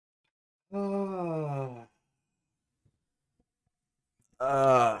Uh,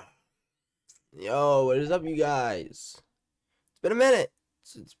 uh, yo, what is up, you guys? It's been a minute.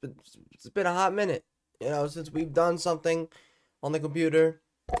 It's been a hot minute. Since we've done something on the computer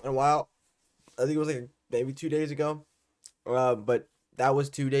in a while. I think it was like maybe 2 days ago. But that was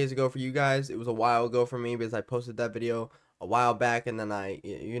 2 days ago for you guys. It was a while ago for me because I posted that video a while back, and then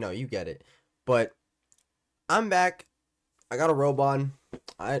you get it. But I'm back. I got a robe on.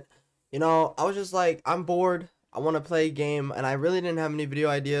 I was just like, I'm bored. I want to play a game, and I really didn't have any video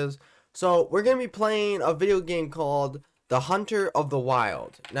ideas. So we're gonna be playing a video game called The Hunter of the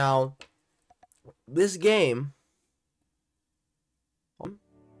Wild. Now, this game.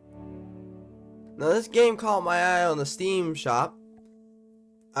 Now this game caught my eye on the Steam shop,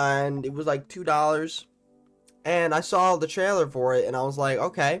 and it was like $2. And I saw the trailer for it, and I was like,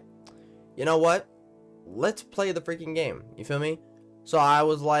 okay, you know what? Let's play the freaking game. You feel me? So I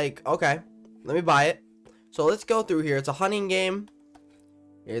was like, okay, let me buy it. So let's go through here. It's a hunting game.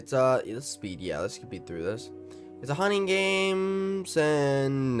 It's speed. Yeah, let's speed through this. It's a hunting game.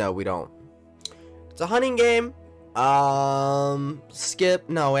 And no, we don't. It's a hunting game. Skip.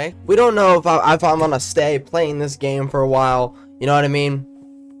 No way. We don't know if I'm gonna stay playing this game for a while. You know what I mean?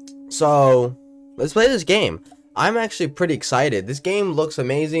 So let's play this game. I'm actually pretty excited. This game looks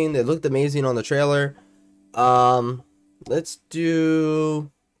amazing. It looked amazing on the trailer. Let's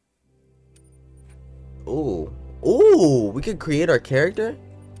do. Ooh, we could create our character.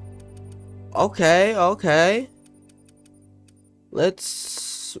 Okay.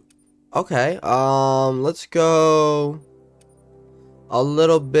 Let's go a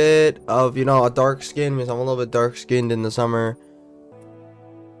little bit of, a dark skin, because I'm a little bit dark skinned in the summer.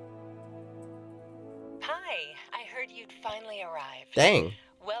 Hi, I heard you'd finally arrived. Dang.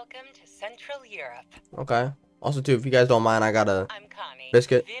 Welcome to Central Europe. Okay. Also, too, if you guys don't mind, I got a I'm Connie,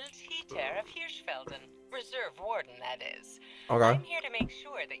 biscuit. Wildhüter of Hirschfelden. Reserve warden, that is. Okay. I'm here to make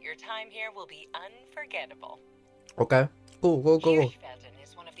sure that your time here will be unforgettable. Okay. Cool. Hirschfelden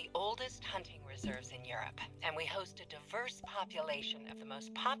is one of the oldest hunting reserves in Europe, and we host a diverse population of the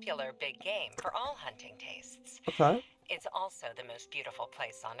most popular big game for all hunting tastes. Okay. It's also the most beautiful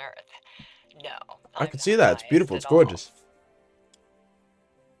place on Earth. No, I I'm can not see that. It's biased beautiful. at It's all. gorgeous.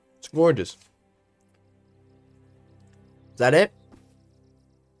 It's gorgeous. Is that it?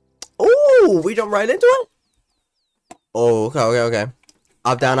 Ooh, we jump right into it? Oh, okay.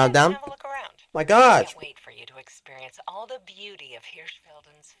 Up, down. Have a look around. My gosh. Can't wait for you to experience all the beauty of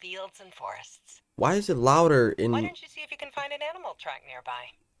Hirschfelden's fields and forests. Why is it louder Why in... don't you see if you can find an animal track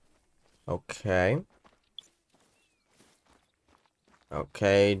nearby? Okay.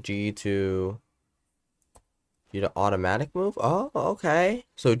 Okay, G to automatic move? Oh, okay.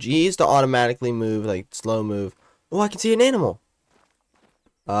 So G is to automatically move, like slow move. Oh, I can see an animal.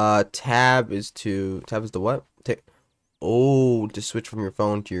 Tab is the what? Oh, to switch from your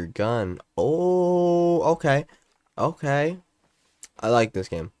phone to your gun. Oh, okay. I like this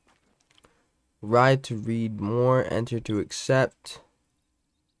game. Ride to read more, enter to accept.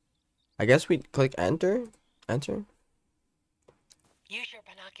 I guess we click enter. Enter. Use your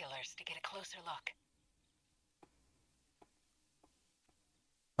binoculars to get a closer look.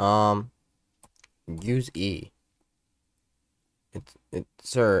 Use E.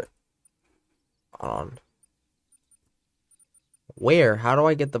 Sir. Hold on. Where? How do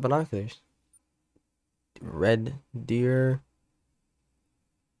I get the binoculars? Red deer.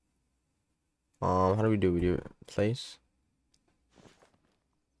 How do we do? We do it place.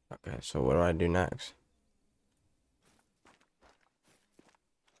 Okay, so what do I do next?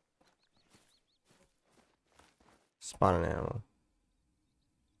 Spawn an animal.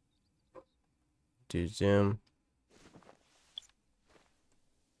 Do zoom.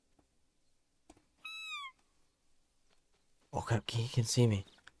 Okay, he can see me.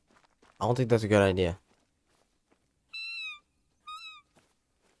 I don't think that's a good idea.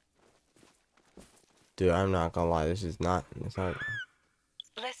 Dude, I'm not gonna lie. It's not. Listen,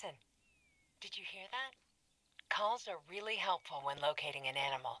 did you hear that? Calls are really helpful when locating an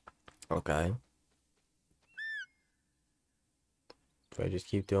animal. Okay. Do I just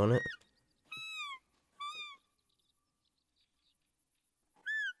keep doing it?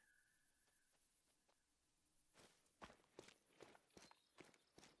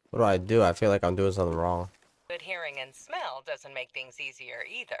 What do I do? I feel like I'm doing something wrong. Good hearing and smell doesn't make things easier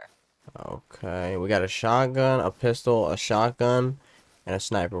either. Okay, we got a shotgun, a pistol, a shotgun, and a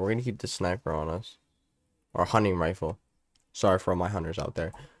sniper. We're gonna keep the sniper on us. Or hunting rifle. Sorry for all my hunters out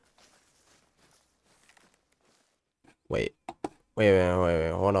there. Wait.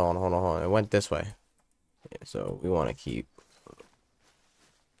 Hold on. It went this way. Yeah, so we want to keep.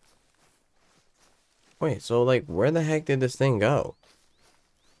 Wait, so like, where the heck did this thing go?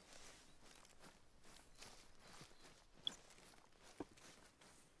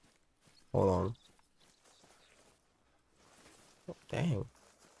 Hold on. Oh, dang.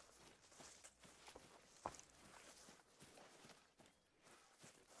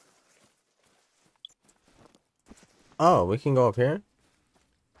 Oh, we can go up here?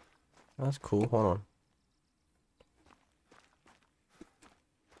 That's cool. Hold on.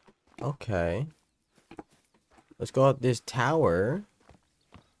 Okay. Let's go up this tower.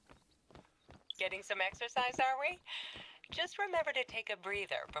 Getting some exercise, are we? Just remember to take a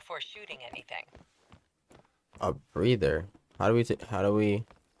breather before shooting anything. A breather. How do we do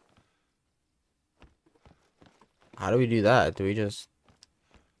that? Do we just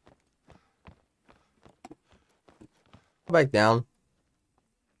go back down?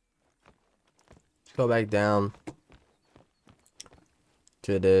 Let's go back down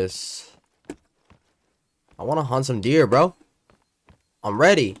to this. I want to hunt some deer, bro. I'm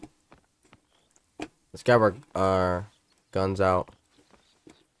ready. Let's grab our guns out.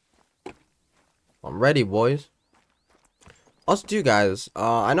 I'm ready, boys. Also, too, guys.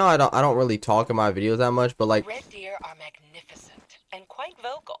 I know I don't really talk in my videos that much, but like, Red deer are magnificent and quite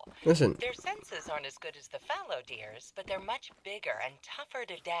vocal. listen. Their senses aren't as good as the fallow deers, but they're much bigger and tougher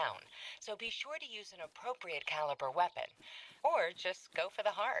to down. So be sure to use an appropriate caliber weapon, or just go for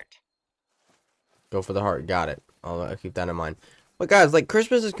the heart. Go for the heart. Got it. I'll keep that in mind. But guys, like,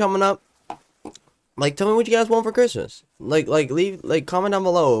 Christmas is coming up. Like, tell me what you guys want for Christmas. Leave comment down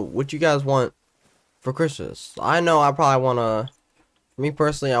below what you guys want for Christmas. I know I probably wanna. Me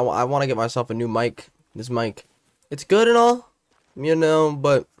personally, I want to get myself a new mic. This mic, it's good and all, you know,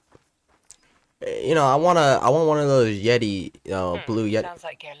 but you know, I want one of those Yeti, blue Yeti. Sounds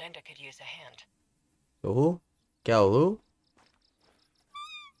like Gerlinda could use a hand. Who? Gal who?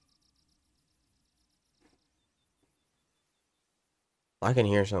 I can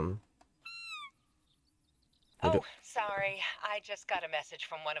hear something. Oh, sorry. I just got a message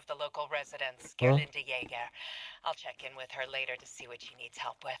from one of the local residents, Huh? Gerlinda Jaeger. I'll check in with her later to see what she needs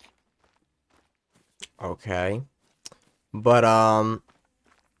help with. Okay. But I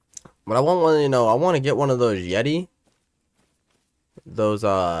want one, you know, I want to get one of those Yeti. Those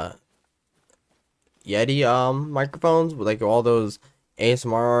Yeti microphones with like all those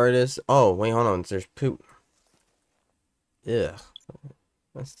ASMR artists. Oh, wait, hold on. There's poop. Ugh.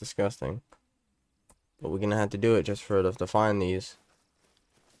 That's disgusting. But we're gonna have to do it just for to find these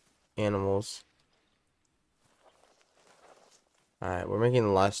animals. Alright, we're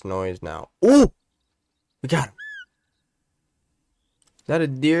making less noise now. Ooh! We got him! Is that a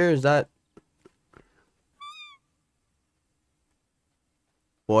deer? Is that...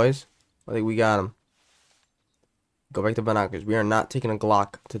 Boys, I think we got him. Go back to binoculars. We are not taking a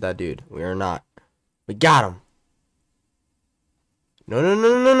Glock to that dude. We are not. We got him! No, no, no,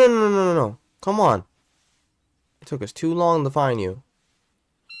 no, no, no, no, no, no. Come on. It took us too long to find you.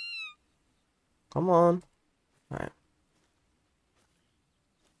 Come on. Alright.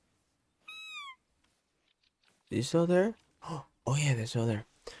 Is he still there? Oh yeah, they're still there.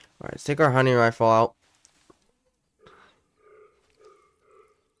 Alright, let's take our hunting rifle out.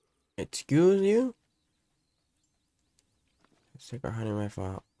 Excuse you? Let's take our hunting rifle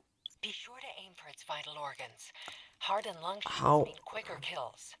out. Be sure to aim for its vital organs. Heart and lung How? shots mean quicker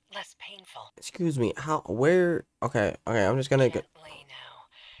kills, less painful. Excuse me. How? Where? Okay, okay. I'm just gonna go. Gently now.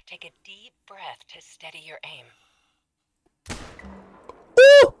 Take a deep breath to steady your aim.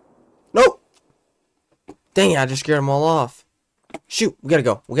 Ooh! Nope. Dang it! I just scared them all off. Shoot! We gotta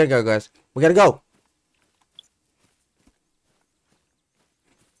go. We gotta go, guys. We gotta go.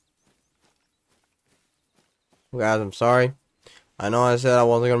 Guys, I'm sorry. I know I said I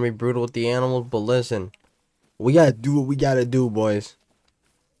wasn't gonna be brutal with the animals, but listen, we gotta do what we gotta do, boys.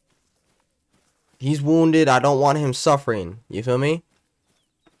 He's wounded. I don't want him suffering. You feel me?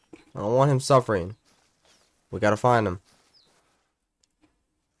 I don't want him suffering. We gotta find him.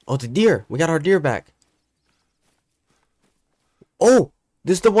 Oh, the deer. We got our deer back. Oh,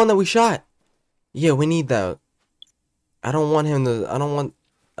 this is the one that we shot. Yeah, we need that. I don't want him to. I don't want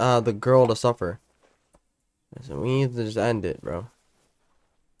the girl to suffer. So we need to just end it, bro.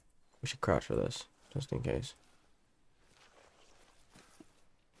 We should crouch for this, just in case.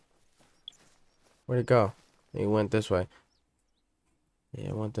 Where'd it go? It went this way. Yeah,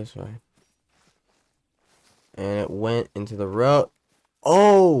 it went this way. And it went into the road.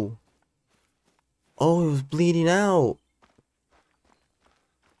 Oh! Oh, it was bleeding out.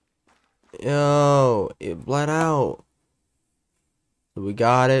 Yo, it bled out. So we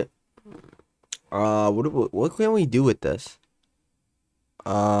got it. What can we do with this?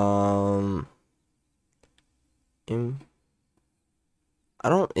 I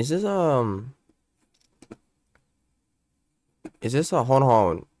don't. Is this a hold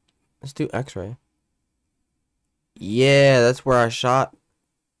on? Let's do X-ray. Yeah, that's where I shot.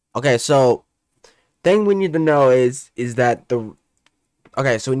 Okay, so thing we need to know is that the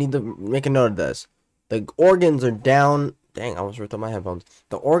okay, so we need to make a note of this. The organs are down. Dang, I almost ripped out my headphones.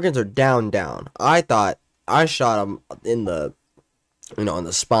 The organs are down. I thought I shot him in the, in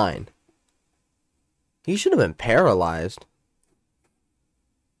the spine. He should have been paralyzed.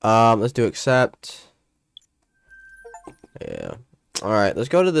 Let's do accept. Yeah. All right, let's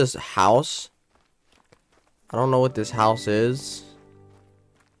go to this house. I don't know what this house is.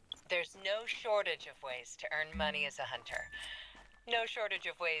 There's no shortage of ways to earn money as a hunter. No shortage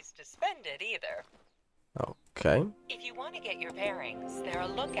of ways to spend it either. Okay. If you want to get your bearings, there are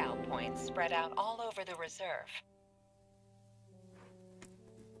lookout points spread out all over the reserve.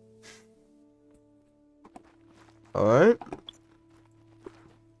 Alright.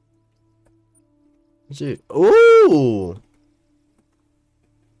 Let's see. Ooh!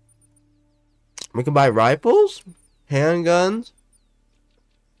 We can buy rifles? Handguns?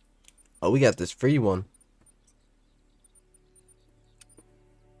 Oh, we got this free one.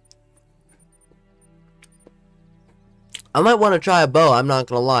 I might want to try a bow, I'm not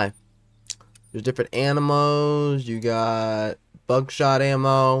gonna lie. There's different animals. You got buckshot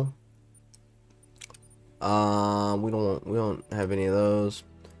ammo. We don't have any of those.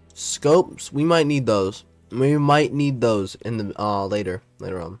 Scopes, we might need those. We might need those in the later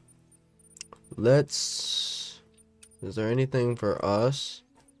on. Is there anything for us?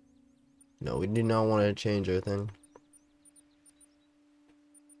 No, we do not want to change anything.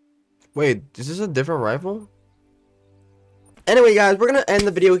 Wait, is this a different rifle? Anyway, guys, we're gonna end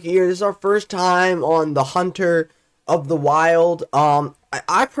the video here. This is our first time on the Hunter of the Wild.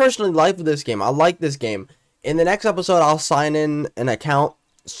 I personally like this game. I like this game. In the next episode, I'll sign in an account.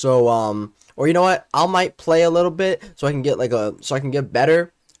 So, or you know what? I might play a little bit so I can get so I can get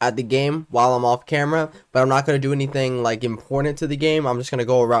better at the game while I'm off camera. But I'm not gonna do anything like important to the game. I'm just gonna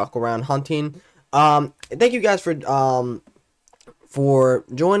go around hunting. Thank you guys for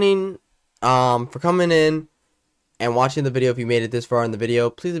joining, for coming in and watching the video. If you made it this far in the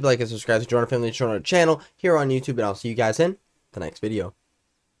video, please leave a like and subscribe to join our family and join our channel here on YouTube. And I'll see you guys in the next video.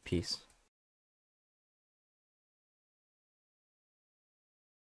 Peace.